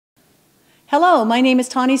Hello, my name is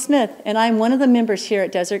Tawny Smith, and I'm one of the members here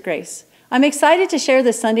at Desert Grace. I'm excited to share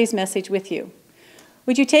this Sunday's message with you.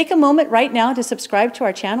 Would you take a moment right now to subscribe to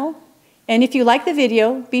our channel? And if you like the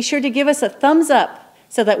video, be sure to give us a thumbs up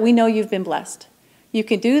so that we know you've been blessed. You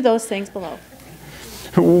can do those things below.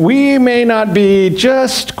 We may not be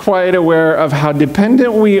just quite aware of how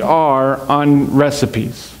dependent we are on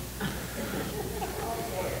recipes.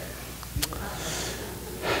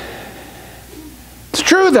 It's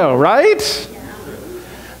true though, right?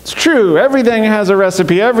 It's true. Everything has a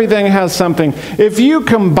recipe. Everything has something. If you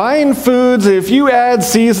combine foods, if you add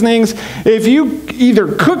seasonings, if you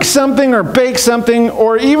either cook something or bake something,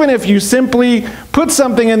 or even if you simply put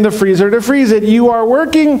something in the freezer to freeze it, you are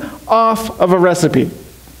working off of a recipe.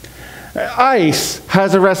 Ice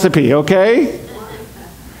has a recipe, okay?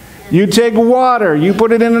 You take water, you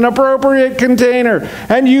put it in an appropriate container,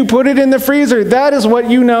 and you put it in the freezer. That is what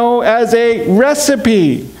you know as a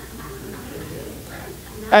recipe.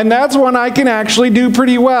 And that's one I can actually do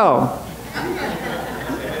pretty well.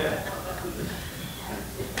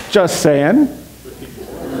 Just saying.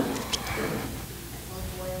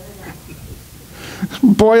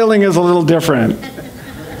 Boiling is a little different.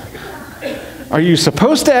 Are you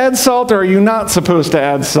supposed to add salt or are you not supposed to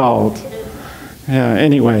add salt? Yeah,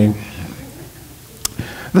 anyway.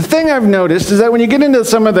 The thing I've noticed is that when you get into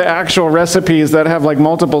some of the actual recipes that have like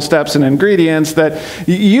multiple steps and ingredients, that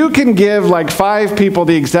you can give like 5 people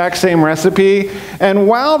the exact same recipe, and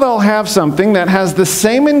while they'll have something that has the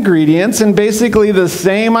same ingredients and basically the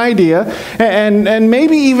same idea, and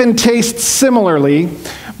maybe even tastes similarly,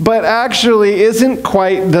 but actually isn't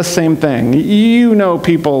quite the same thing. You know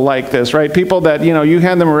people like this, right? People that, you know, you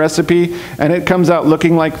hand them a recipe and it comes out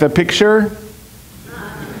looking like the picture.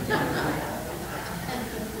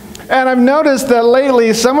 And I've noticed that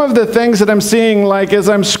lately, some of the things that I'm seeing, like as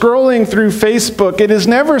I'm scrolling through Facebook, it is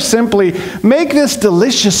never simply, make this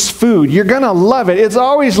delicious food. You're going to love it. It's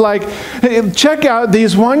always like, hey, check out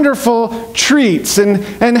these wonderful treats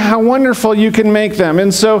and how wonderful you can make them.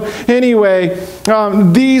 And so anyway,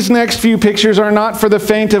 these next few pictures are not for the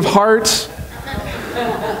faint of heart.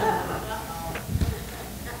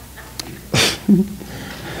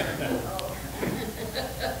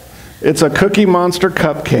 It's a Cookie Monster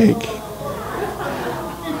cupcake.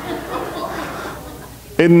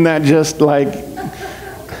 Isn't that just like,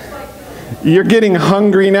 you're getting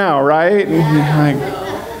hungry now, right?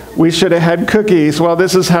 Like, we should have had cookies. Well,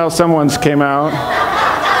 this is how someone's came out.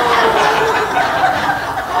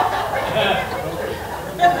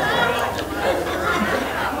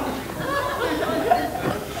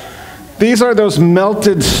 These are those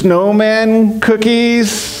melted snowman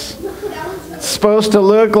cookies. Supposed to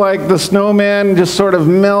look like the snowman just sort of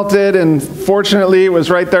melted, and fortunately it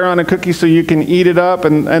was right there on a cookie so you can eat it up,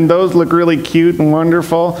 and those look really cute and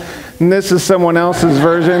wonderful. And this is someone else's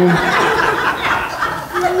version.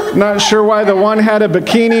 Not sure why the one had a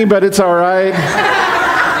bikini, but it's all right.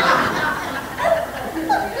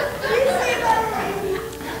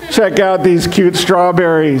 Check out these cute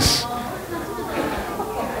strawberries.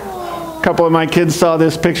 A couple of my kids saw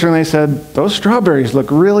this picture and they said, those strawberries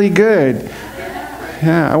look really good.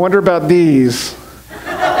 Yeah, I wonder about these.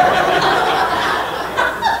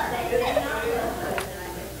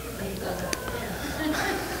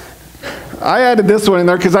 I added this one in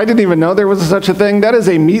there because I didn't even know there was such a thing. That is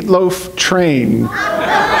a meatloaf train.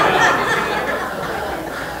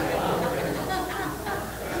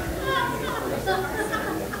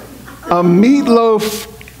 A meatloaf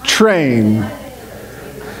train.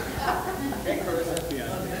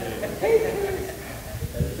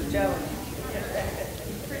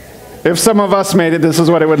 If some of us made it, this is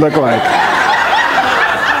what it would look like.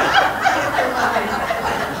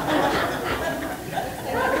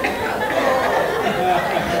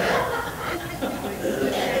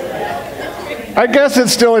 I guess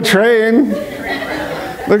it's still a train.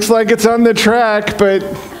 Looks like it's on the track, but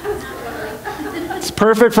it's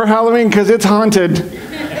perfect for Halloween because it's haunted.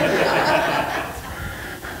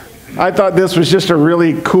 I thought this was just a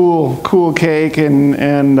really cool cake,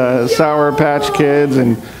 and Sour Patch Kids,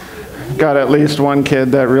 and got at least one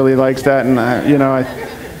kid that really likes that, and I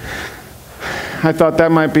thought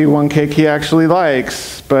that might be one cake he actually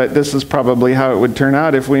likes, but this is probably how it would turn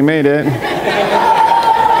out if we made it.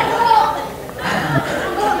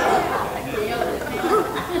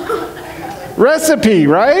 Recipe,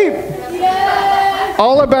 right?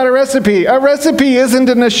 All about a recipe. A recipe isn't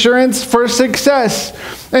an assurance for success.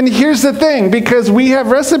 And here's the thing, because we have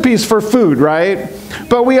recipes for food, right?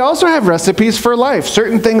 But we also have recipes for life.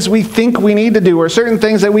 Certain things we think we need to do, or certain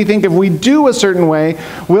things that we think if we do a certain way,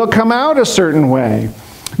 will come out a certain way.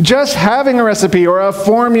 Just having a recipe or a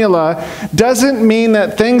formula doesn't mean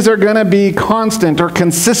that things are going to be constant or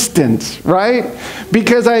consistent, right?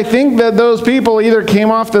 Because I think that those people either came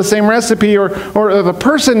off the same recipe or the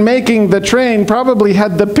person making the train probably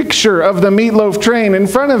had the picture of the meatloaf train in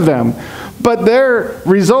front of them. But their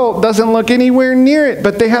result doesn't look anywhere near it,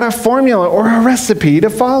 but they had a formula or a recipe to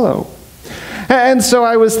follow. And so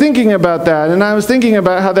I was thinking about that, and I was thinking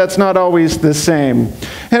about how that's not always the same.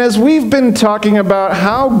 And as we've been talking about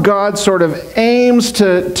how God sort of aims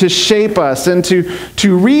to shape us and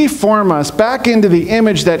to reform us back into the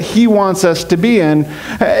image that He wants us to be in,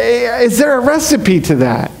 is there a recipe to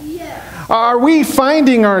that? Yeah. Are we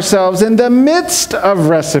finding ourselves in the midst of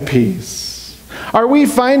recipes? Are we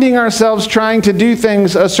finding ourselves trying to do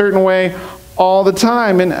things a certain way all the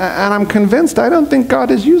time? And I'm convinced I don't think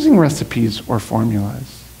God is using recipes or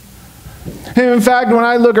formulas. In fact, when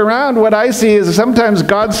I look around, what I see is sometimes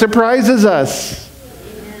God surprises us.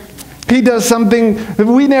 He does something that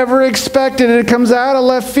we never expected, and it comes out of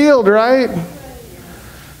left field, right?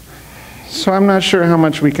 So I'm not sure how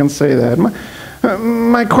much we can say that.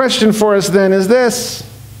 My question for us then is this: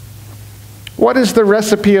 what is the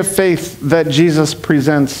recipe of faith that Jesus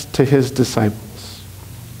presents to His disciples?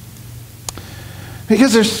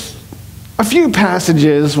 Because there's a few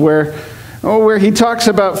passages where He talks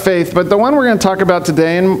about faith, but the one we're going to talk about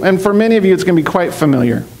today, and for many of you it's going to be quite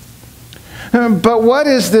familiar. But what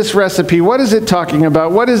is this recipe? What is it talking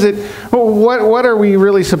about? What is it? What are we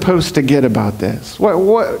really supposed to get about this?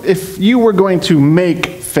 What if you were going to make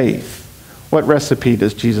faith, what recipe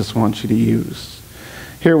does Jesus want you to use?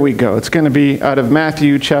 Here we go. It's going to be out of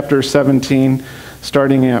Matthew chapter 17,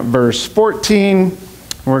 starting at verse 14.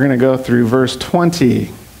 We're going to go through verse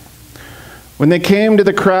 20. When they came to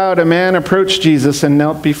the crowd, a man approached Jesus and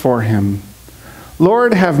knelt before Him.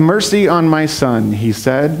 "Lord, have mercy on my son," he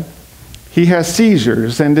said. "He has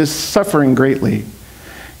seizures and is suffering greatly.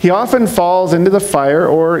 He often falls into the fire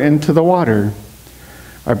or into the water.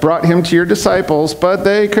 I brought him to your disciples, but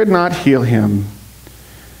they could not heal him."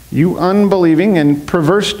 "You unbelieving and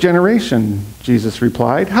perverse generation," Jesus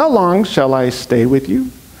replied, "how long shall I stay with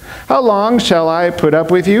you? How long shall I put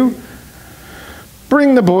up with you?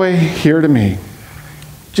 Bring the boy here to me."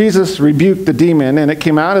 Jesus rebuked the demon, and it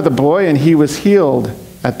came out of the boy, and he was healed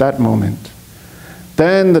at that moment.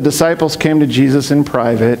 Then the disciples came to Jesus in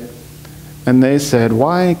private, and they said,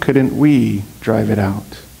 "Why couldn't we drive it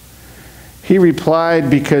out?" He replied,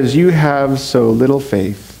 "Because you have so little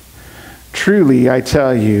faith. Truly, I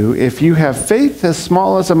tell you, if you have faith as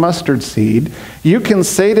small as a mustard seed, you can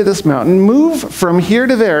say to this mountain, 'Move from here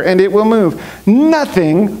to there,' and it will move.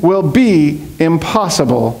 Nothing will be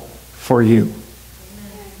impossible for you."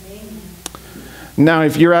 Now,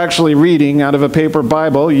 if you're actually reading out of a paper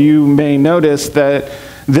Bible, you may notice that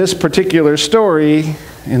this particular story,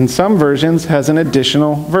 in some versions, has an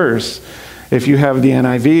additional verse. If you have the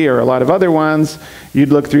NIV or a lot of other ones,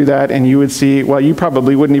 you'd look through that and you would see, well, you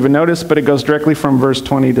probably wouldn't even notice, but it goes directly from verse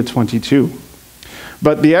 20 to 22.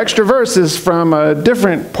 But the extra verse is from a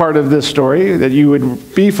different part of this story that you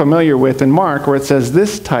would be familiar with in Mark, where it says,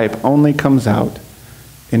 "This type only comes out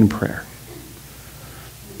in prayer."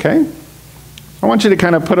 Okay? I want you to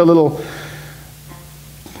kind of put a little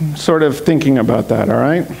sort of thinking about that, all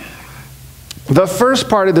right? The first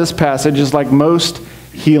part of this passage is like most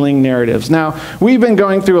healing narratives. Now, we've been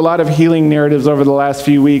going through a lot of healing narratives over the last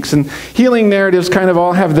few weeks, and healing narratives kind of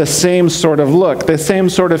all have the same sort of look, the same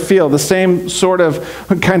sort of feel, the same sort of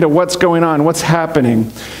kind of what's going on, what's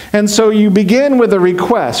happening. And so you begin with a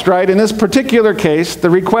request, right? In this particular case, the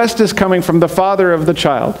request is coming from the father of the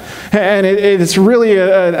child. And it's really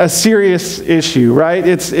a serious issue, right?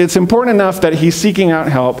 It's important enough that he's seeking out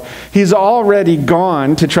help. He's already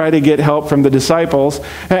gone to try to get help from the disciples,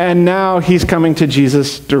 and now he's coming to Jesus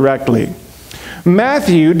directly.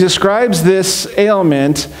 Matthew describes this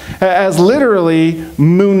ailment as literally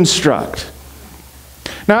moonstruck.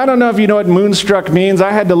 Now, I don't know if you know what moonstruck means.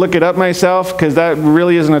 I had to look it up myself because that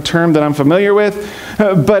really isn't a term that I'm familiar with.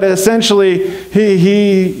 But essentially,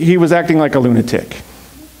 he was acting like a lunatic.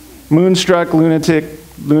 Moonstruck, lunatic,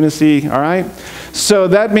 lunacy, all right? So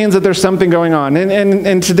that means that there's something going on. And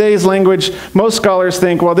in today's language, most scholars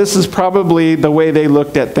think, well, this is probably the way they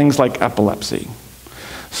looked at things like epilepsy.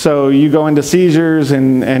 So you go into seizures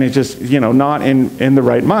and it's just, not in the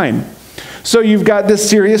right mind. So you've got this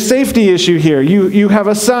serious safety issue here. You have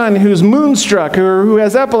a son who's moonstruck or who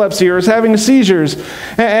has epilepsy or is having seizures.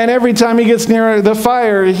 And every time he gets near the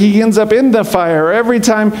fire, he ends up in the fire. Every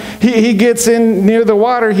time he gets in near the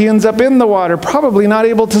water, he ends up in the water, probably not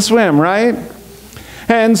able to swim, right?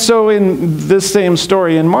 And so in this same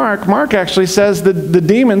story in Mark actually says that the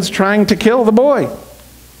demon's trying to kill the boy.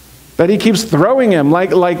 That he keeps throwing him like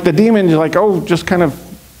the demon, like, oh, just kind of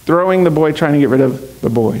throwing the boy, trying to get rid of the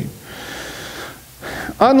boy.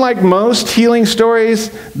 Unlike most healing stories,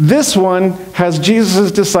 this one has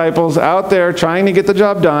Jesus' disciples out there trying to get the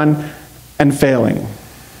job done and failing.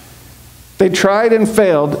 They tried and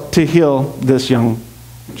failed to heal this young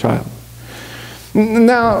child.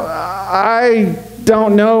 Now, I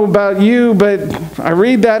don't know about you, but I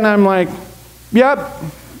read that and I'm like, yep,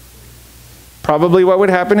 probably what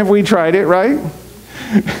would happen if we tried it, right?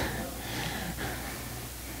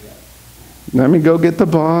 Let me go get the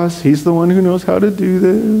boss. He's the one who knows how to do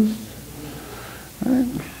this. Right?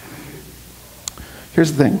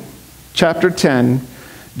 Here's the thing. Chapter 10,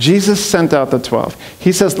 Jesus sent out the 12.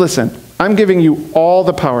 He says, listen, I'm giving you all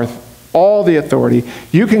the power, all the authority.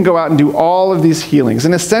 You can go out and do all of these healings.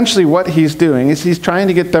 And essentially what he's doing is he's trying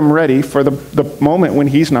to get them ready for the moment when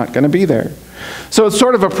he's not going to be there. So it's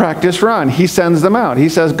sort of a practice run. He sends them out. He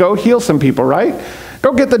says, go heal some people, right?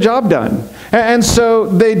 Go get the job done. And so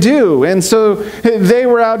they do. And so they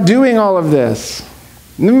were out doing all of this.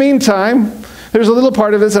 In the meantime, there's a little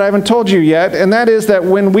part of this that I haven't told you yet, and that is that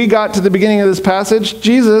when we got to the beginning of this passage,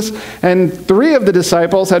 Jesus and 3 of the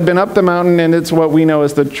disciples had been up the mountain, and it's what we know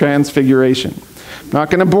as the Transfiguration. I'm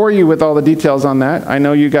not going to bore you with all the details on that. I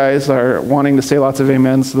know you guys are wanting to say lots of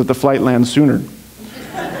amens so that the flight lands sooner.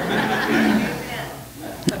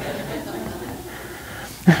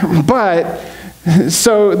 But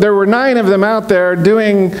so there were 9 of them out there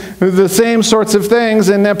doing the same sorts of things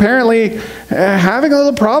and apparently having a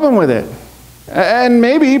little problem with it. And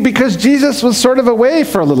maybe because Jesus was sort of away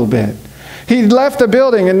for a little bit. He left the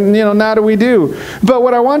building and, now do we do. But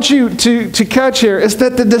what I want you to catch here is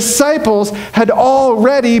that the disciples had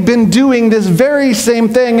already been doing this very same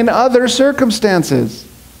thing in other circumstances.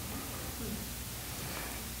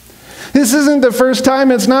 This isn't the first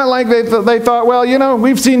time. It's not like they thought, well,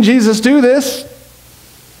 we've seen Jesus do this.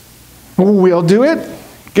 We'll do it.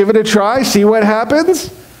 Give it a try. See what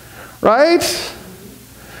happens. Right?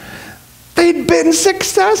 They'd been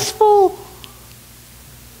successful.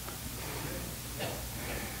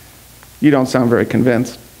 You don't sound very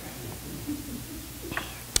convinced.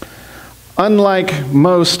 Unlike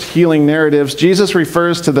most healing narratives, Jesus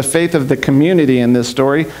refers to the faith of the community in this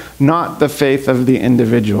story, not the faith of the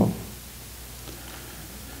individual.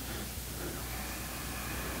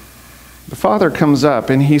 The father comes up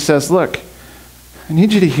and he says, look, I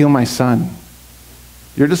need you to heal my son.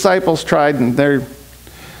 Your disciples tried and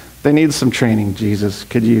they need some training, Jesus.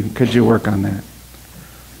 Could you work on that?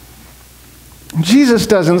 Jesus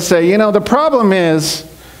doesn't say, the problem is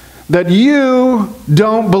that you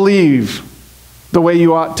don't believe the way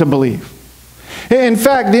you ought to believe. In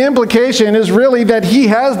fact, the implication is really that he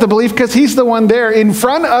has the belief because he's the one there in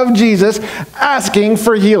front of Jesus asking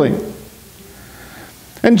for healing.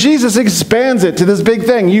 And Jesus expands it to this big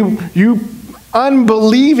thing. You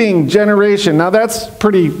unbelieving generation. Now that's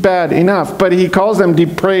pretty bad enough, but he calls them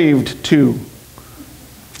depraved too.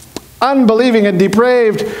 Unbelieving and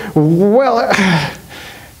depraved. Well,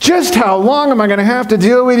 just how long am I going to have to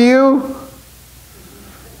deal with you?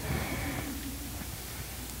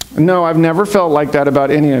 No, I've never felt like that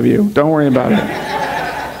about any of you. Don't worry about it.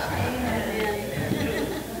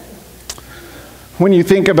 When you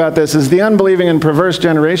think about this, is the unbelieving and perverse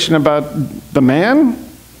generation about the man?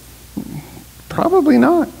 Probably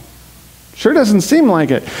not. Sure doesn't seem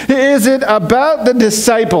like it. Is it about the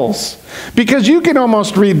disciples? Because you can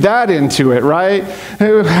almost read that into it, right?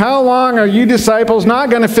 How long are you disciples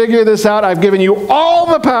not going to figure this out? I've given you all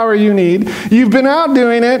the power you need. You've been out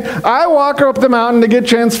doing it. I walk up the mountain to get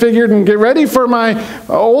transfigured and get ready for my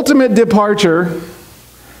ultimate departure.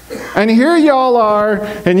 And here y'all are,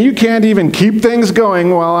 and you can't even keep things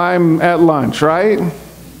going while I'm at lunch, right?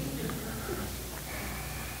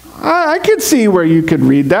 I could see where you could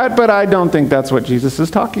read that, but I don't think that's what Jesus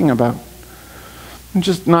is talking about. I'm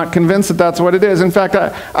just not convinced that that's what it is. In fact,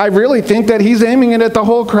 I really think that he's aiming it at the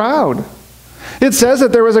whole crowd. It says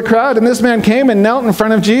that there was a crowd, and this man came and knelt in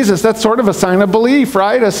front of Jesus. That's sort of a sign of belief,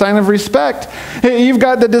 right? A sign of respect. You've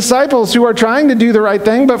got the disciples who are trying to do the right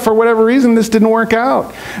thing, but for whatever reason, this didn't work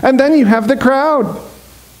out. And then you have the crowd,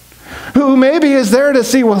 who maybe is there to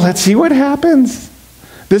see, well, let's see what happens.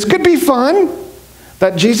 This could be fun.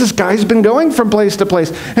 That Jesus guy's been going from place to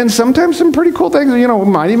place. And sometimes some pretty cool things, we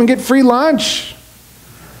might even get free lunch.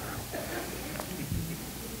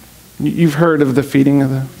 You've heard of the feeding of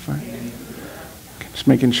the fire? Just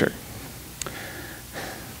making sure.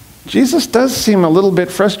 Jesus does seem a little bit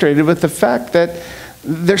frustrated with the fact that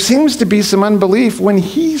there seems to be some unbelief when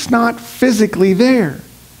he's not physically there.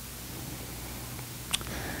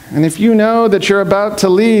 And if you know that you're about to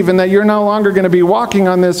leave and that you're no longer going to be walking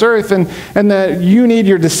on this earth and that you need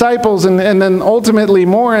your disciples and then ultimately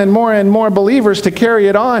more and more and more believers to carry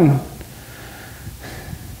it on,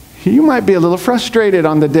 you might be a little frustrated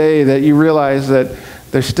on the day that you realize that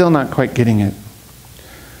they're still not quite getting it.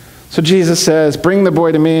 So Jesus says, bring the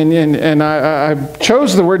boy to me, and I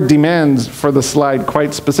chose the word demands for the slide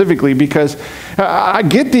quite specifically because I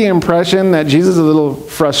get the impression that Jesus is a little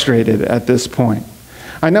frustrated at this point.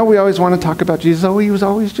 I know we always want to talk about Jesus. Oh, he was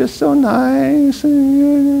always just so nice.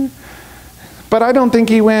 But I don't think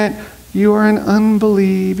he went, you are an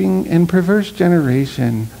unbelieving and perverse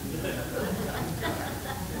generation.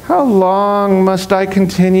 How long must I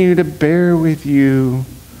continue to bear with you?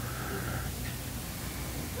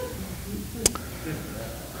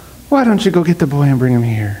 Why don't you go get the boy and bring him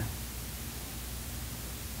here?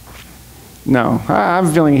 No,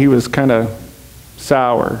 I'm feeling he was kind of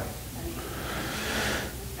sour.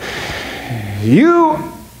 You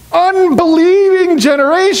unbelieving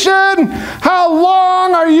generation, how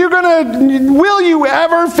long are you will you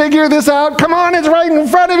ever figure this out? Come on, it's right in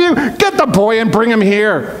front of you. Get the boy and bring him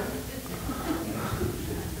here.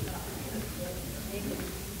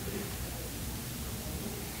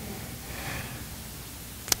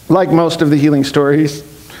 Like most of the healing stories,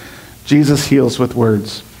 Jesus heals with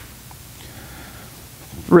words.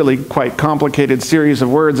 Really quite complicated series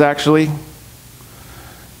of words, actually.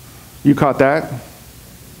 You caught that?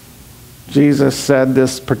 Jesus said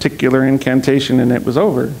this particular incantation and it was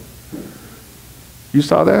over. You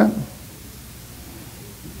saw that?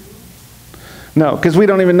 No, because we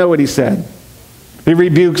don't even know what he said. He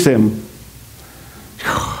rebukes him.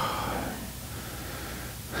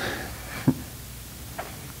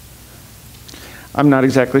 I'm not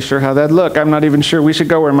exactly sure how that'd look. I'm not even sure we should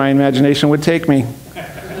go where my imagination would take me.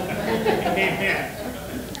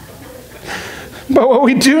 But what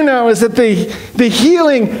we do know is that the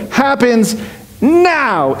healing happens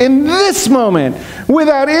now, in this moment,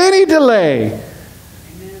 without any delay.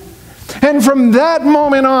 And from that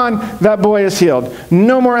moment on, that boy is healed.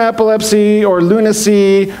 No more epilepsy or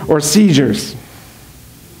lunacy or seizures.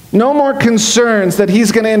 No more concerns that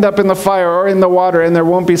he's going to end up in the fire or in the water and there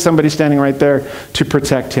won't be somebody standing right there to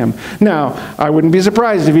protect him. Now, I wouldn't be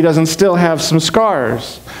surprised if he doesn't still have some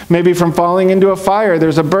scars. Maybe from falling into a fire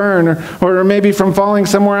there's a burn, or maybe from falling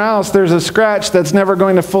somewhere else there's a scratch that's never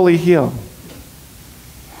going to fully heal.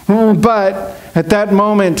 But at that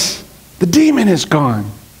moment, the demon is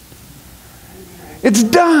gone. It's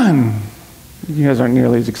done. You guys aren't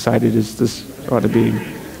nearly as excited as this ought to be.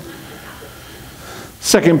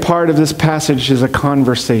 Second part of this passage is a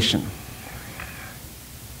conversation.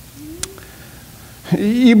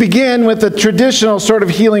 You begin with the traditional sort of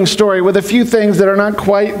healing story with a few things that are not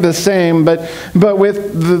quite the same, but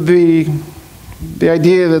with the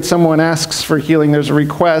idea that someone asks for healing, there's a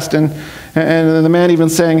request, and the man even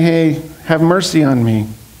saying, hey, have mercy on me,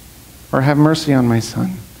 or have mercy on my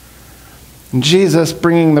son. And Jesus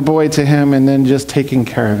bringing the boy to him and then just taking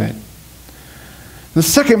care of it. The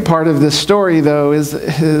second part of this story, though, is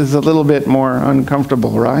a little bit more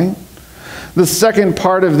uncomfortable, right? The second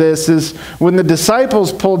part of this is when the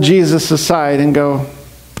disciples pull Jesus aside and go,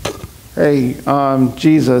 hey,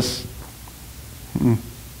 Jesus,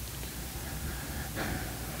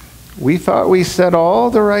 we thought we said all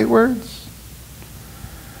the right words.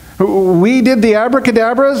 We did the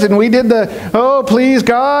abracadabras and we did the, oh, please,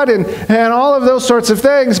 God, and all of those sorts of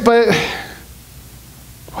things, but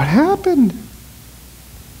what happened?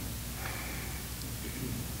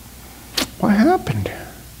 What happened?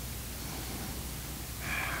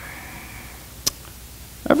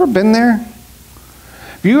 Ever been there?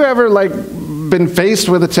 Have you ever been faced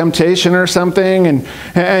with a temptation or something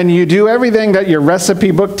and you do everything that your recipe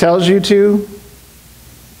book tells you to?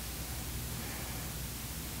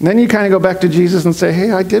 And then you kind of go back to Jesus and say, hey,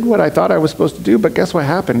 I did what I thought I was supposed to do, but guess what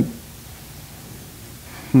happened?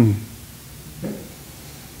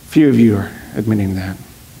 Few of you are admitting that.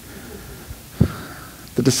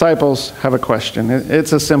 The disciples have a question.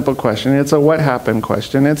 It's a simple question. It's a what happened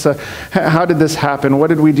question. It's a how did this happen? What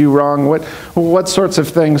did we do wrong? What sorts of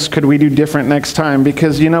things could we do different next time?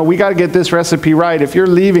 Because, we got to get this recipe right. If you're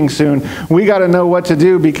leaving soon, we got to know what to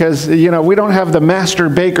do because, we don't have the master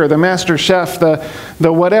baker, the master chef,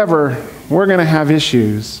 the whatever. We're going to have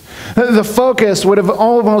issues. The focus would have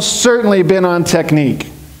almost certainly been on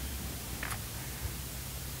technique.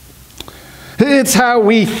 It's how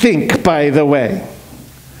we think, by the way.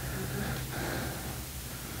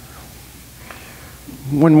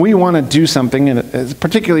 When we want to do something, and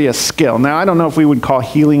particularly a skill. Now, I don't know if we would call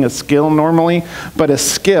healing a skill normally, but a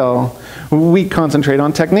skill, we concentrate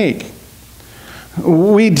on technique.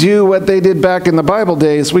 We do what they did back in the Bible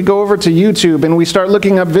days. We go over to YouTube and we start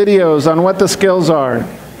looking up videos on what the skills are.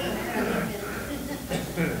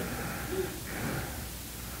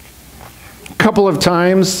 A couple of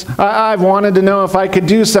times I've wanted to know if I could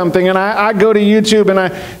do something, and I go to YouTube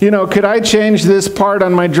and could I change this part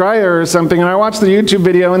on my dryer or something, and I watch the YouTube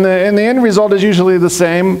video, and the end result is usually the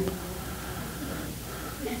same.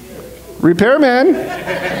 Repairman.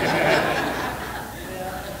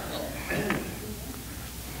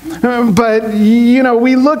 But,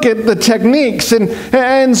 we look at the techniques,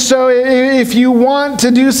 and so if you want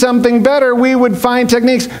to do something better, we would find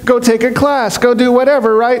techniques. Go take a class, go do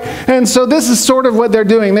whatever, right? And so this is sort of what they're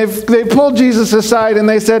doing. They've pulled Jesus aside and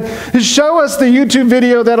they said, show us the YouTube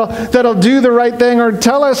video that'll do the right thing, or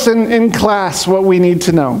tell us in class what we need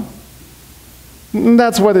to know. And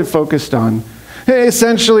that's what it focused on.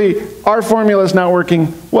 Essentially, our formula is not working.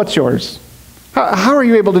 What's yours? How are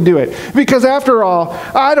you able to do it? Because after all,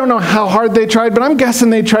 I don't know how hard they tried, but I'm guessing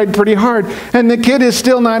they tried pretty hard. And the kid is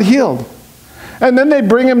still not healed. And then they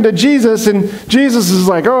bring him to Jesus, and Jesus is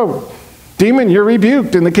like, oh, demon, you're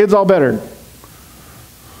rebuked. And the kid's all better.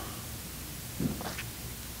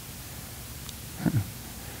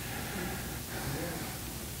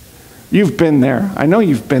 You've been there. I know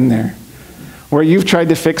you've been there. Where you've tried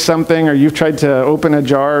to fix something, or you've tried to open a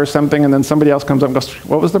jar or something, and then somebody else comes up and goes,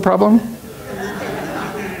 what was the problem?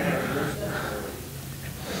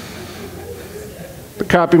 The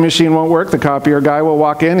copy machine won't work. The copier guy will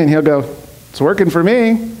walk in and he'll go, it's working for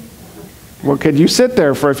me. Well, could you sit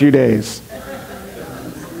there for a few days?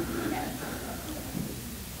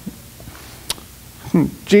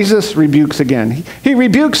 Jesus rebukes again. He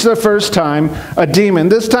rebukes the first time a demon.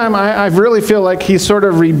 This time I really feel like he sort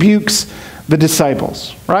of rebukes the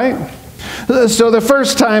disciples, right? So the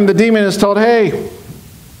first time the demon is told, hey,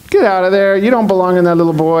 get out of there. You don't belong in that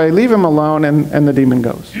little boy. Leave him alone. And the demon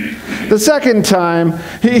goes. The second time,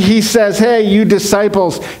 he says, hey, you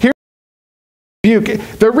disciples, here's the rebuke.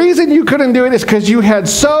 The reason you couldn't do it is because you had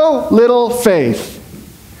so little faith.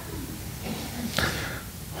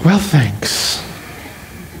 Well, thanks.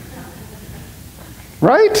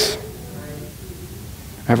 Right?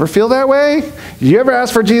 Ever feel that way? You ever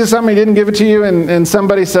ask for Jesus something, he didn't give it to you, and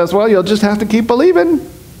somebody says, well, you'll just have to keep believing.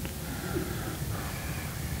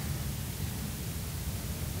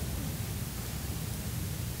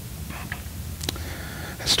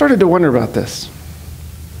 I started to wonder about this.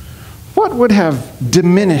 What would have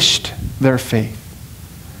diminished their faith?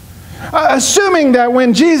 Assuming that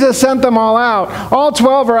when Jesus sent them all out, all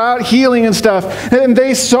 12 are out healing and stuff, and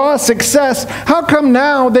they saw success, how come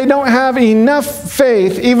now they don't have enough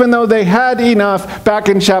faith, even though they had enough back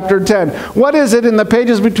in chapter 10? What is it in the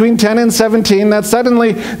pages between 10 and 17 that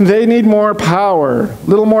suddenly they need more power, a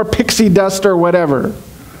little more pixie dust or whatever?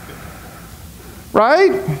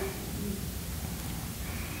 Right?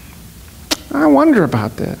 I wonder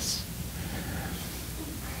about this.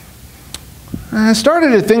 I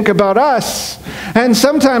started to think about us, and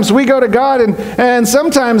sometimes we go to God, and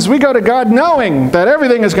sometimes we go to God knowing that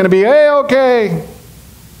everything is going to be A-okay.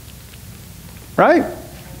 Right?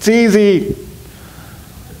 It's easy. I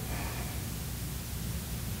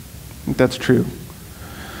think that's true.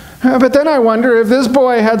 But then I wonder if this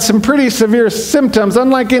boy had some pretty severe symptoms,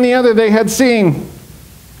 unlike any other they had seen.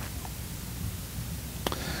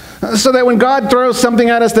 So that when God throws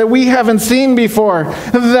something at us that we haven't seen before,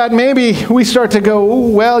 that maybe we start to go,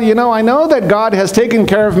 well, I know that God has taken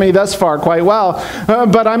care of me thus far quite well,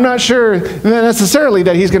 but I'm not sure necessarily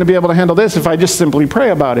that he's going to be able to handle this if I just simply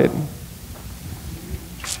pray about it.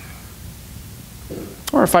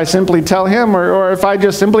 Or if I simply tell him, or if I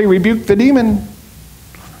just simply rebuke the demon.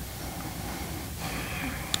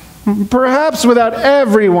 Perhaps without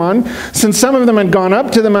everyone, since some of them had gone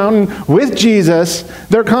up to the mountain with Jesus,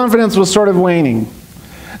 their confidence was sort of waning.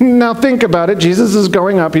 Now think about it. Jesus is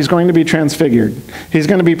going up. He's going to be transfigured. He's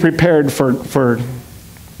going to be prepared for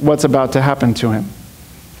what's about to happen to him.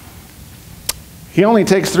 He only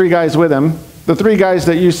takes 3 guys with him. The 3 guys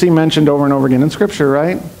that you see mentioned over and over again in Scripture,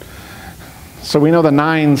 right? So we know the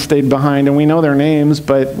 9 stayed behind, and we know their names,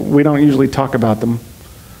 but we don't usually talk about them.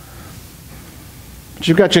 But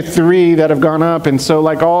you've got your 3 that have gone up, and so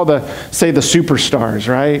like all the superstars,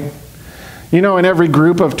 right? In every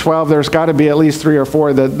group of 12, there's got to be at least 3 or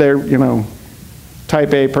 4 that they're,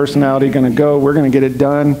 type A personality, going to go, we're going to get it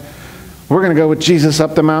done. We're going to go with Jesus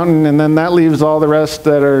up the mountain, and then that leaves all the rest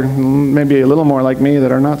that are maybe a little more like me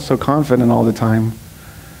that are not so confident all the time.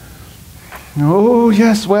 Oh,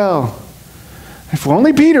 yes, well, if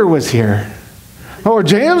only Peter was here, or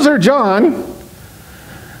James or John,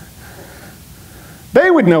 they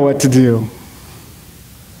would know what to do.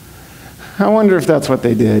 I wonder if that's what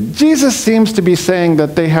they did. Jesus seems to be saying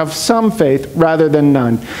that they have some faith rather than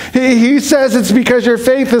none. He says it's because your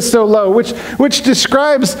faith is so low, which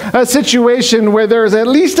describes a situation where there's at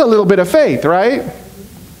least a little bit of faith, right?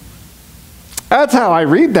 That's how I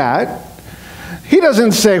read that. He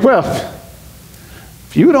doesn't say, well,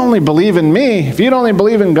 if you'd only believe in me, if you'd only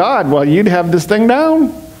believe in God, well, you'd have this thing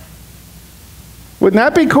down. Wouldn't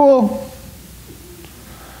that be cool?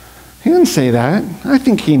 He didn't say that. I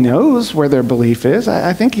think he knows where their belief is.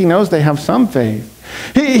 I think he knows they have some faith.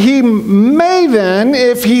 He may then,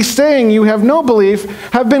 if he's saying you have no belief,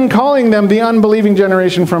 have been calling them the unbelieving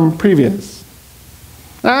generation from previous.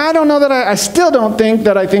 Now, I don't know that I still don't think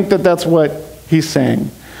that I think that that's what he's saying.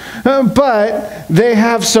 But they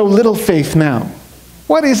have so little faith now.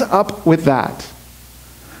 What is up with that?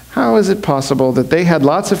 How is it possible that they had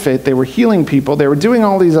lots of faith, they were healing people, they were doing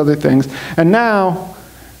all these other things, and now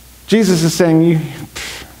Jesus is saying,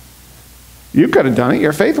 you could have done it,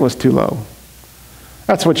 your faith was too low.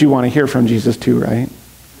 That's what you want to hear from Jesus too, right?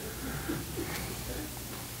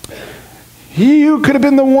 You could have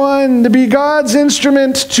been the one to be God's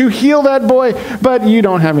instrument to heal that boy, but you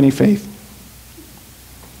don't have any faith.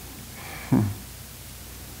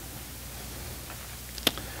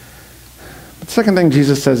 The second thing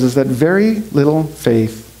Jesus says is that very little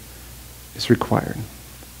faith is required.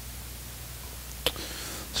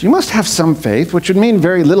 So you must have some faith, which would mean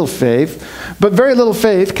very little faith, but very little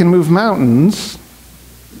faith can move mountains.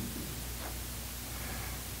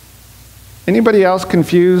 Anybody else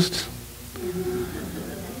confused?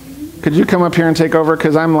 Could you come up here and take over?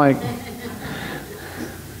 Because I'm like...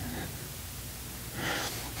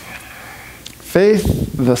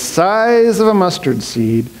 Faith the size of a mustard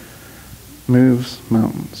seed moves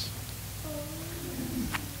mountains.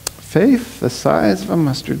 Faith the size of a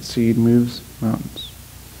mustard seed moves mountains.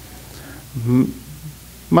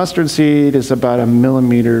 Mustard seed is about 1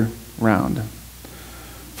 millimeter round.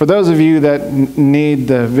 For those of you that need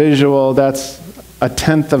the visual, that's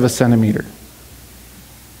 1/10 of a centimeter.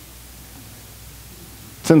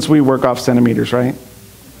 Since we work off centimeters, right?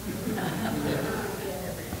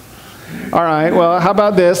 All right, well, how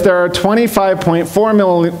about this? There are 25.4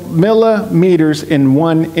 millimeters in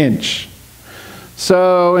 1 inch.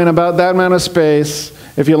 So in about that amount of space,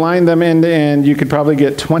 if you line them end to end, you could probably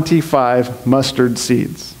get 25 mustard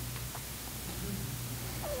seeds.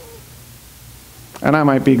 And I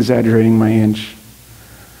might be exaggerating my inch.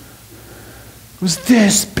 It was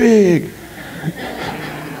this big.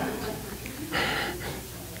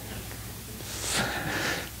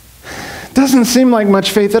 Doesn't seem like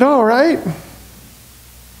much faith at all, right?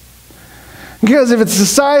 Because if it's the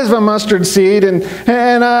size of a mustard seed, and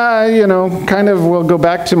you know, kind of will go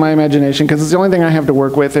back to my imagination, because it's the only thing I have to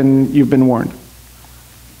work with, and you've been warned.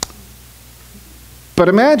 But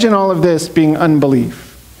imagine all of this being unbelief.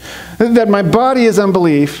 That my body is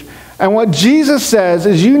unbelief, and what Jesus says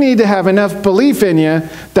is you need to have enough belief in you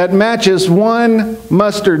that matches 1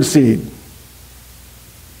 mustard seed.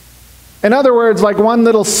 In other words, like 1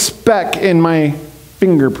 little speck in my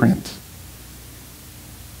fingerprint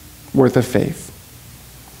worth of faith.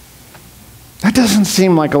 That doesn't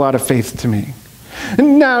seem like a lot of faith to me.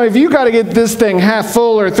 Now, if you got to get this thing half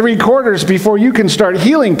full or 3/4 before you can start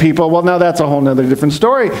healing people, well, now that's a whole nother different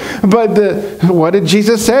story. But what did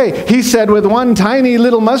Jesus say? He said with 1 tiny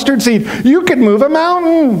little mustard seed, you could move a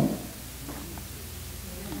mountain.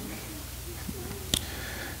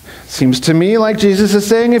 Seems to me like Jesus is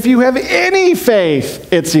saying if you have any faith,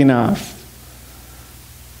 it's enough.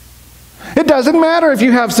 It doesn't matter if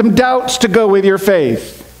you have some doubts to go with your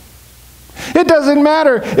faith. It doesn't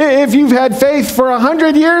matter if you've had faith for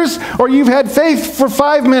 100 years or you've had faith for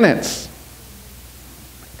 5 minutes.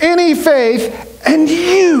 Any faith, and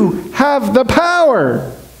you have the power.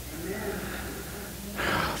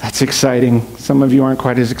 That's exciting. Some of you aren't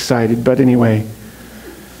quite as excited, but anyway.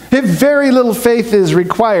 If very little faith is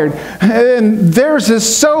required, and theirs is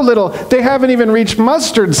so little, they haven't even reached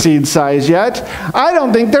mustard seed size yet, I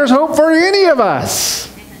don't think there's hope for any of us.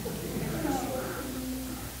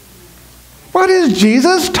 What is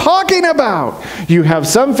Jesus talking about? You have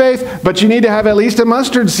some faith, but you need to have at least a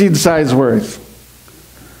mustard seed size worth.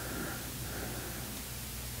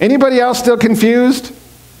 Anybody else still confused?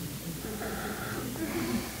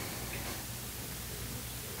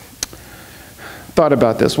 Thought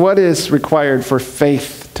about this. What is required for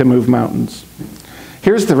faith to move mountains?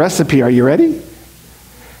 Here's the recipe. Are you ready?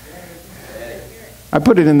 I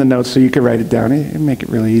put it in the notes so you could write it down. It'd make it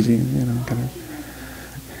really easy, you know. Kind of.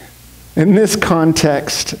 In this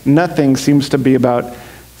context, nothing seems to be about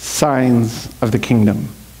signs of the kingdom.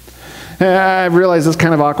 I realize it's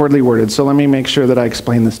kind of awkwardly worded, so let me make sure that I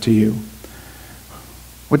explain this to you.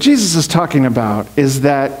 What Jesus is talking about is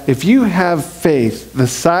that if you have faith the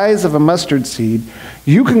size of a mustard seed,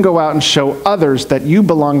 you can go out and show others that you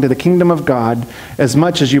belong to the kingdom of God as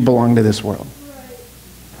much as you belong to this world.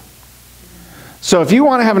 So if you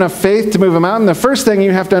want to have enough faith to move a mountain, the first thing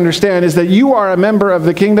you have to understand is that you are a member of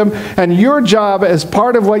the kingdom, and your job as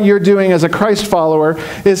part of what you're doing as a Christ follower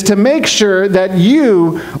is to make sure that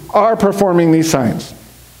you are performing these signs.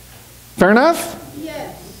 Fair enough?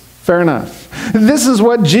 Yes. Fair enough. This is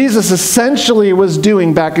what Jesus essentially was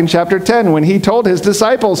doing back in chapter 10 when he told his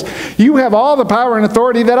disciples, you have all the power and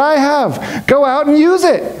authority that I have. Go out and use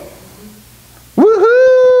it.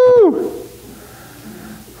 Woohoo!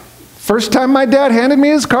 First time my dad handed me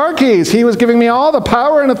his car keys, he was giving me all the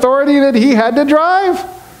power and authority that he had to drive.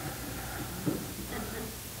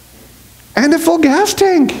 And a full gas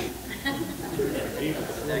tank.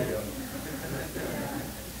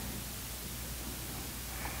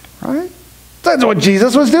 Right? That's what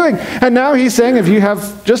Jesus was doing. And now he's saying if you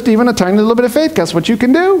have just even a tiny little bit of faith, guess what you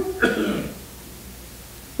can do?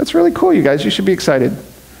 That's really cool, you guys. You should be excited.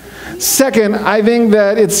 Second, I think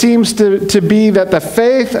that it seems to be that the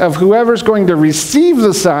faith of whoever's going to receive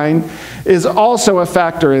the sign is also a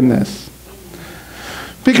factor in this.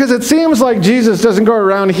 Because it seems like Jesus doesn't go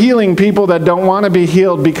around healing people that don't want to be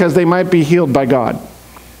healed because they might be healed by God.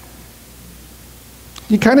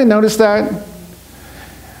 You kind of notice that?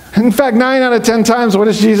 In fact, 9 out of 10 times, what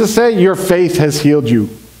does Jesus say? Your faith has healed you.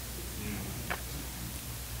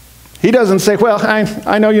 He doesn't say, well,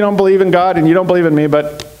 I know you don't believe in God and you don't believe in me,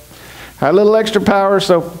 but I had a little extra power,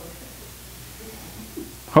 so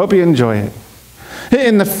hope you enjoy it.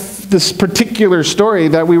 In this particular story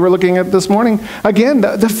that we were looking at this morning, again,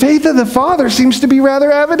 the faith of the Father seems to be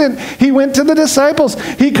rather evident. He went to the disciples.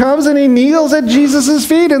 He comes and he kneels at Jesus'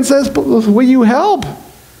 feet and says, will you help?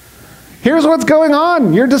 Here's what's going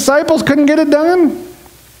on. Your disciples couldn't get it done.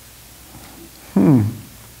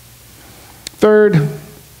 Third,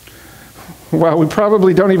 well, we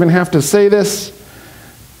probably don't even have to say this.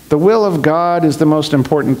 The will of God is the most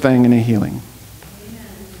important thing in a healing.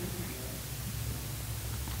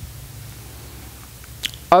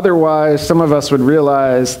 Otherwise, some of us would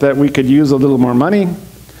realize that we could use a little more money,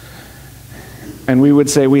 and we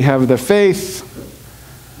would say we have the faith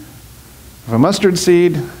of a mustard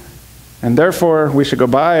seed, and therefore we should go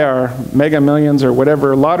buy our Mega Millions or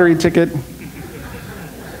whatever lottery ticket.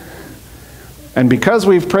 And because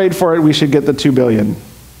we've prayed for it, we should get the 2 billion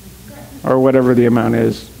or whatever the amount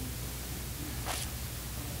is.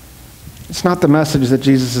 It's not the message that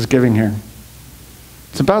Jesus is giving here.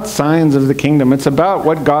 It's about signs of the kingdom. It's about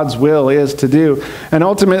what God's will is to do. And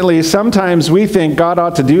ultimately, sometimes we think God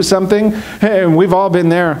ought to do something. Hey, and we've all been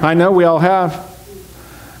there. I know we all have.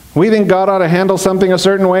 We think God ought to handle something a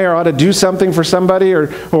certain way or ought to do something for somebody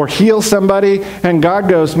or heal somebody. And God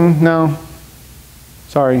goes, no,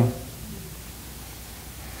 sorry.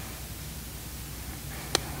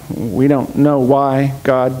 We don't know why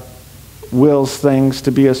God wills things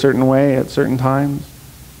to be a certain way at certain times.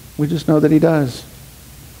 We just know that he does.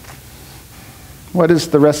 What is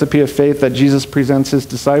the recipe of faith that Jesus presents his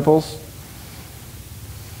disciples?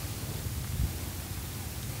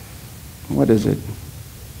 What is it?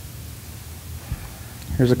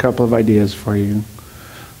 Here's a couple of ideas for you.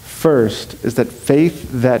 First is that faith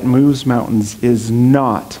that moves mountains is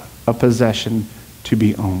not a possession to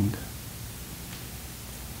be owned.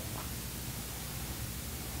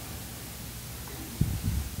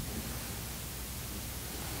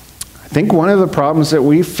 I think one of the problems that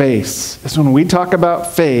we face is when we talk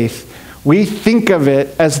about faith, we think of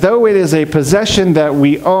it as though it is a possession that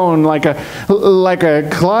we own, like a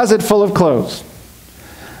closet full of clothes.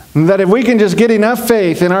 That if we can just get enough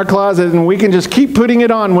faith in our closet and we can just keep putting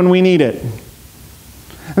it on when we need it,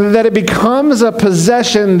 that it becomes a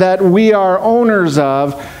possession that we are owners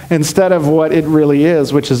of instead of what it really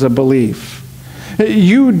is, which is a belief.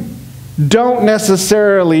 You don't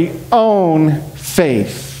necessarily own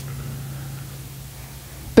faith.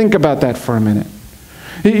 Think about that for a minute.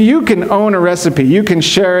 You can own a recipe, you can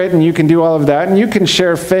share it, and you can do all of that, and you can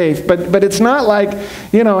share faith, but it's not like,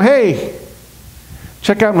 hey,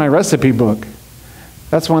 check out my recipe book.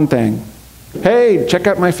 That's one thing. Hey, check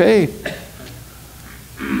out my faith.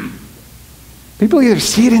 People either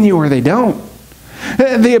see it in you or they don't.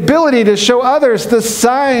 The ability to show others the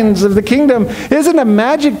signs of the kingdom isn't a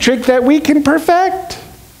magic trick that we can perfect.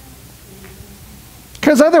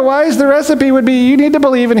 Because otherwise the recipe would be, you need to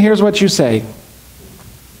believe and here's what you say.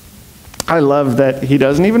 I love that he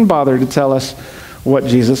doesn't even bother to tell us what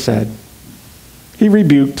Jesus said. He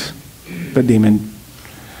rebuked the demon.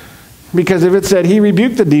 Because if it said he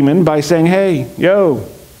rebuked the demon by saying, hey, yo,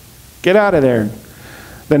 get out of there,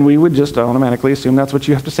 then we would just automatically assume that's what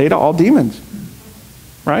you have to say to all demons.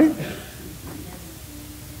 Right?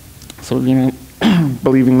 So,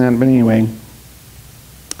 believing that, but anyway.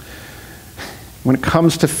 When it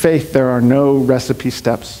comes to faith, there are no recipe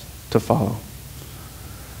steps to follow.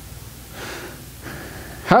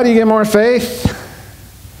 How do you get more faith?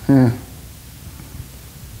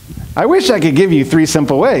 I wish I could give you 3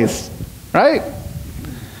 simple ways, right?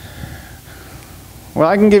 Well,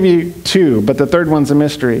 I can give you 2, but the third one's a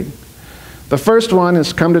mystery. The first one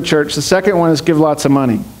is come to church. The second one is give lots of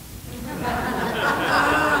money.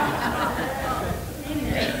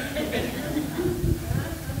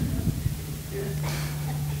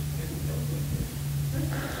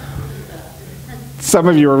 Some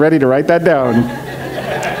of you are ready to write that down.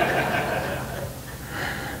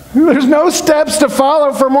 There's no steps to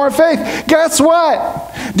follow for more faith. Guess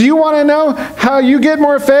what? Do you want to know how you get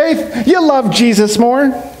more faith? You love Jesus more.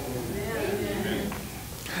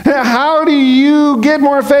 How do you get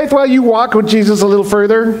more faith? Well, you walk with Jesus a little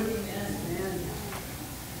further.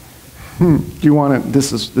 You want to?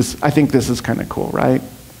 This. I think this is kind of cool, right?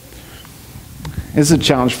 This is a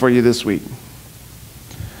challenge for you this week.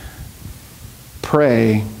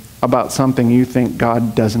 Pray about something you think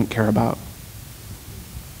God doesn't care about,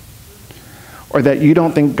 or that you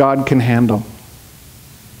don't think God can handle,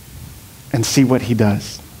 and see what he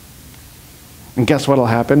does. And guess what will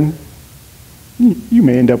happen? You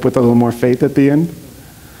may end up with a little more faith at the end.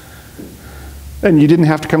 And you didn't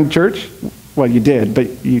have to come to church? Well, you did, but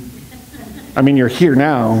you're here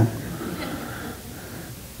now.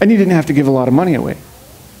 And you didn't have to give a lot of money away.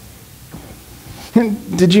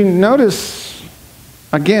 And did you notice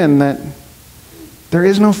again that there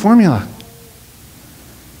is no formula?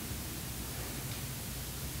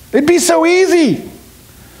 It'd be so easy.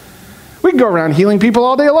 We'd go around healing people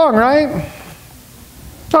all day long, right?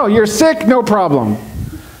 Oh, you're sick? No problem.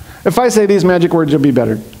 If I say these magic words, you'll be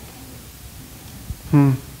better.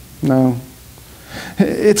 No.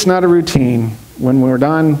 It's not a routine. When we're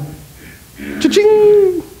done,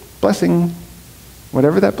 cha-ching, blessing,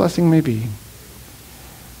 whatever that blessing may be.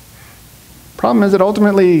 Problem is that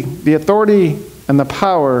ultimately the authority and the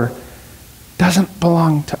power doesn't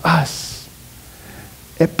belong to us.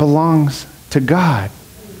 It belongs to God.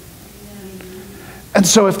 And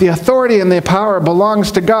so if the authority and the power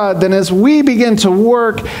belongs to God, then as we begin to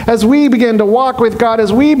work, as we begin to walk with God,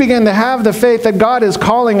 as we begin to have the faith that God is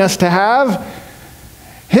calling us to have,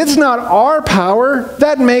 it's not our power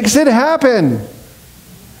that makes it happen.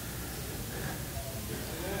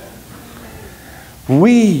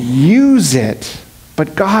 We use it,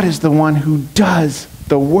 but God is the one who does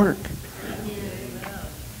the work.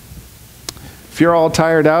 If you're all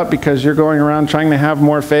tired out because you're going around trying to have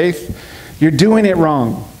more faith, you're doing it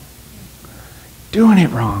wrong. Doing it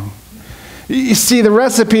wrong. You see, the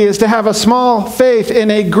recipe is to have a small faith in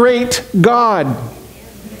a great God.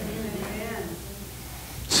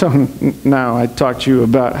 So now I talked to you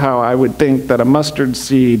about how I would think that a mustard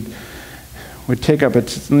seed would take up a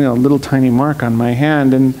little tiny mark on my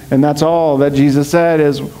hand, and that's all that Jesus said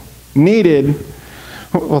is needed.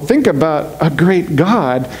 Well, think about a great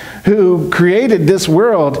God who created this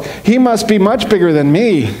world. He must be much bigger than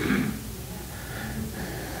me.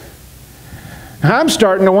 I'm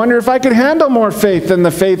starting to wonder if I could handle more faith than the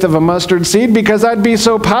faith of a mustard seed, because I'd be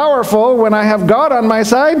so powerful when I have God on my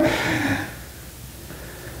side.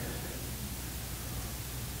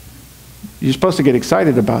 You're supposed to get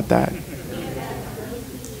excited about that.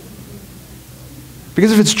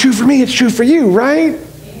 Because if it's true for me, it's true for you, right?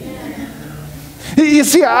 You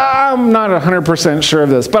see, I'm not 100% sure of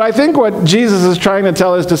this, but I think what Jesus is trying to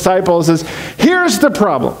tell his disciples is, here's the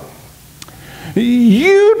problem.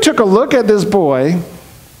 You took a look at this boy,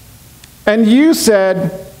 and you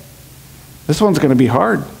said, this one's going to be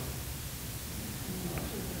hard.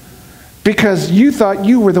 Because you thought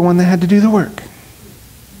you were the one that had to do the work.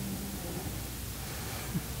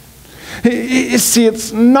 You see,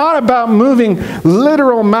 it's not about moving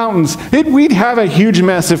literal mountains. We'd have a huge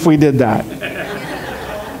mess if we did that.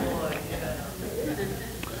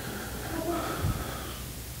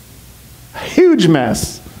 Huge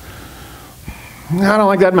mess. I don't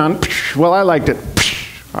like that mountain. Well, I liked it.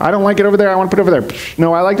 I don't like it over there. I want to put it over there.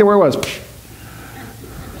 No, I liked it where it was.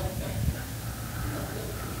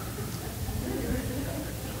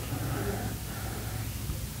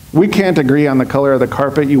 We can't agree on the color of the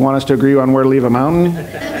carpet. You want us to agree on where to leave a mountain?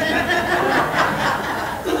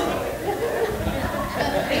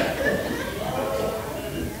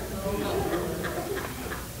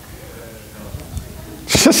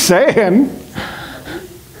 Just saying.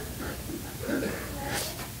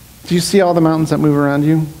 Do you see all the mountains that move around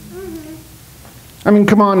you? I mean,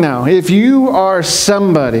 come on now. If you are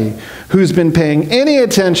somebody who's been paying any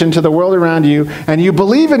attention to the world around you and you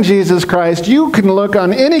believe in Jesus Christ, you can look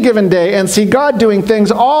on any given day and see God doing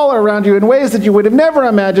things all around you in ways that you would have never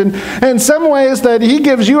imagined, and some ways that He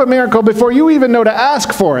gives you a miracle before you even know to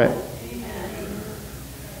ask for it.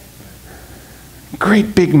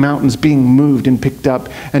 Great big mountains being moved and picked up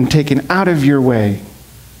and taken out of your way.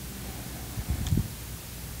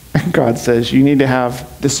 And God says you need to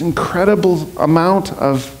have this incredible amount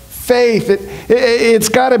of faith. It's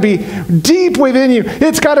got to be deep within you.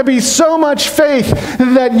 It's got to be so much faith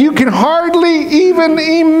that you can hardly even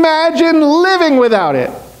imagine living without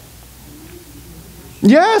it.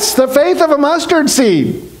 Yes, the faith of a mustard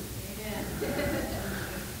seed.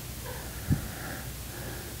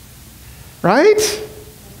 Right?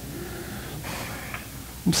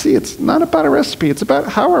 See, it's not about a recipe. It's about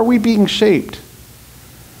how are we being shaped.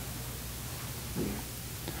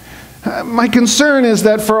 My concern is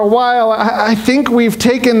that for a while, I think we've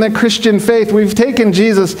taken the Christian faith, we've taken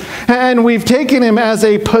Jesus, and we've taken Him as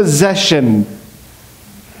a possession.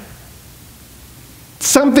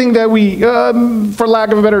 Something that we, for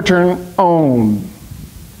lack of a better term, own.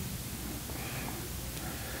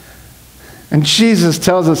 And Jesus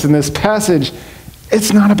tells us in this passage,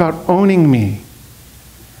 it's not about owning me.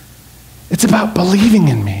 It's about believing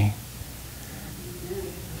in me.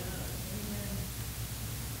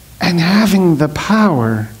 And having the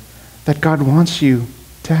power that God wants you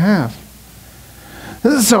to have.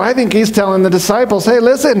 So I think He's telling the disciples, hey,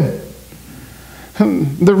 listen,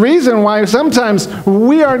 the reason why sometimes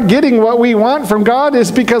we aren't getting what we want from God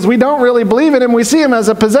is because we don't really believe in Him. We see Him as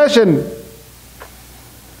a possession.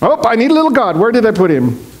 Oh, I need a little God. Where did I put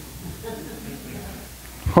Him?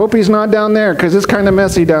 Hope He's not down there, because it's kind of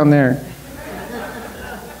messy down there.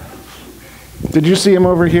 Did you see Him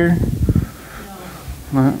over here?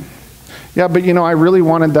 No. Yeah, but I really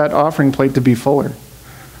wanted that offering plate to be fuller.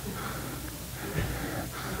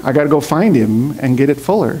 I got to go find Him and get it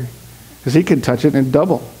fuller, because He could touch it and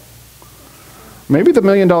double. Maybe the $1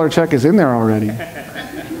 million check is in there already.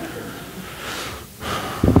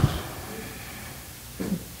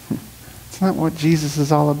 It's not what Jesus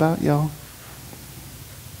is all about, y'all.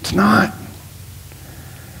 It's not.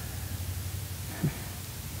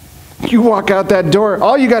 You walk out that door,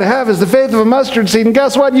 all you got to have is the faith of a mustard seed, and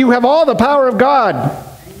guess what? You have all the power of God.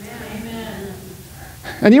 Amen.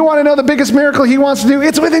 And you want to know the biggest miracle He wants to do?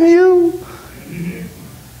 It's within you.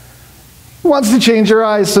 He wants to change your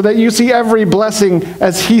eyes so that you see every blessing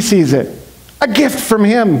as He sees it. A gift from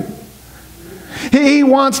Him. He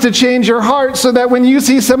wants to change your heart so that when you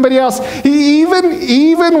see somebody else,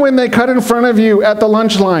 even when they cut in front of you at the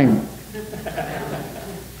lunch line,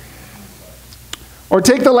 or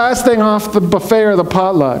take the last thing off the buffet or the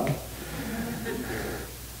potluck,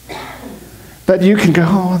 that you can go,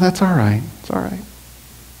 oh, that's all right. It's all right.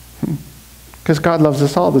 Because God loves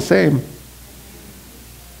us all the same.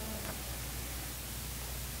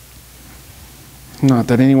 Not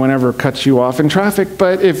that anyone ever cuts you off in traffic,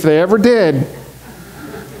 but if they ever did,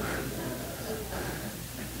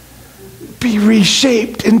 be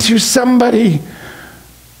reshaped into somebody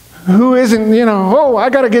who isn't, oh,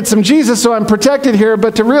 I got to get some Jesus so I'm protected here,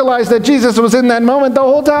 but to realize that Jesus was in that moment the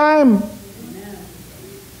whole time.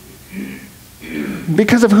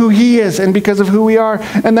 Because of who He is and because of who we are.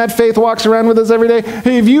 And that faith walks around with us every day.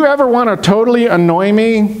 Hey, if you ever want to totally annoy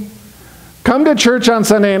me, come to church on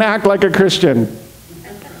Sunday and act like a Christian.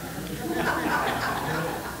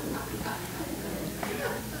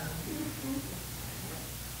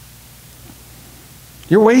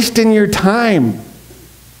 You're wasting your time.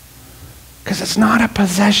 Because it's not a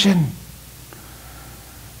possession.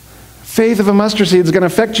 Faith of a mustard seed is going to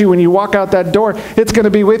affect you when you walk out that door. It's going to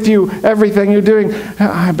be with you, everything you're doing.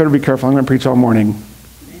 I better be careful. I'm going to preach all morning.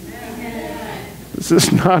 Amen. This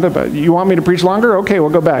is not about, you want me to preach longer? Okay, we'll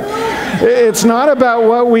go back. It's not about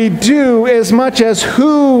what we do as much as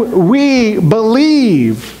who we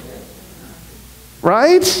believe.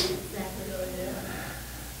 Right?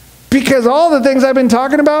 Because all the things I've been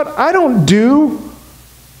talking about, I don't do.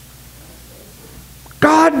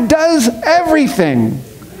 God does everything.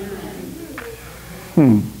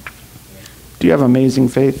 Do you have amazing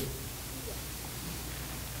faith?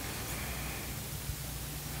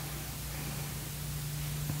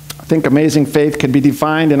 I think amazing faith could be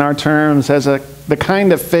defined in our terms as the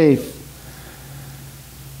kind of faith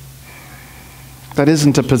that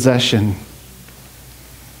isn't a possession.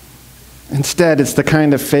 Instead, it's the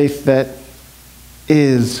kind of faith that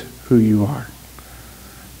is who you are.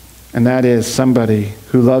 And that is somebody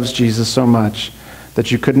who loves Jesus so much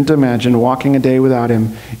that you couldn't imagine walking a day without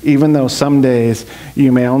him, even though some days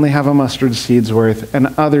you may only have a mustard seed's worth, and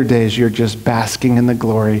other days you're just basking in the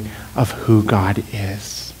glory of who God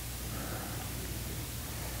is.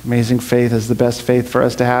 Amazing faith is the best faith for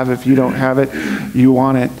us to have. If you don't have it, you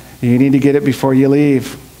want it. You need to get it before you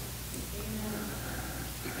leave.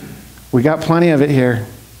 We got plenty of it here.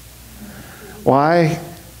 Why?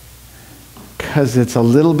 Because it's a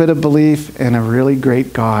little bit of belief in a really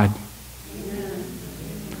great God. Amen.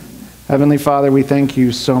 Heavenly Father, we thank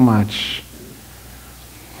you so much.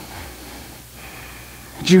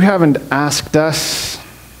 You haven't asked us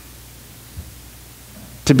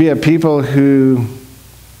to be a people who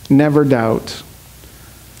never doubt,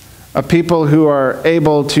 a people who are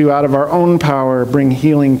able to, out of our own power, bring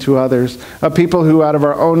healing to others, a people who, out of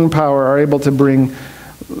our own power, are able to bring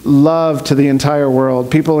love to the entire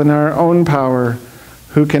world, people in our own power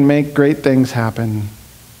who can make great things happen.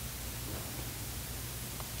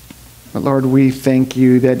 But Lord, we thank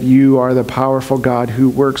you that you are the powerful God who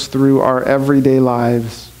works through our everyday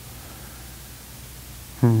lives.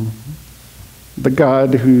 The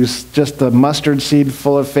God who's just a mustard seed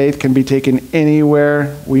full of faith can be taken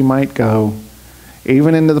anywhere we might go,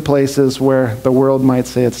 even into the places where the world might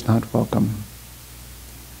say it's not welcome.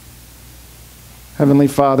 Heavenly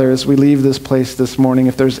Father, as we leave this place this morning,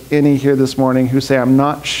 if there's any here this morning who say, I'm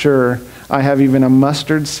not sure I have even a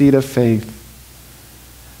mustard seed of faith,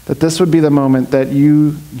 that this would be the moment that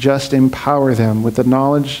you just empower them with the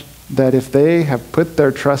knowledge that if they have put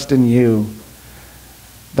their trust in you,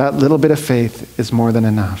 that little bit of faith is more than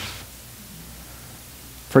enough.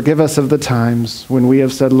 Forgive us of the times when we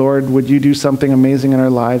have said, Lord, would you do something amazing in our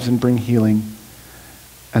lives and bring healing?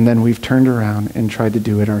 And then we've turned around and tried to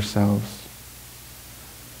do it ourselves.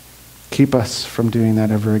 Keep us from doing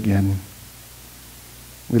that ever again.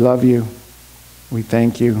 We love you. We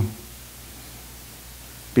thank you.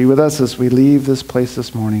 Be with us as we leave this place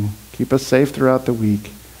this morning. Keep us safe throughout the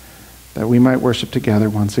week, that we might worship together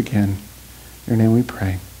once again. In your name we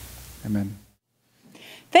pray. Amen.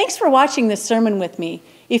 Thanks for watching this sermon with me.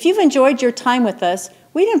 If you've enjoyed your time with us,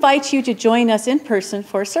 we'd invite you to join us in person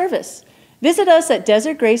for a service. Visit us at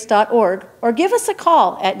desertgrace.org or give us a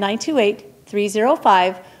call at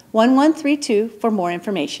 928-305-1132 for more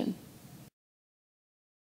information.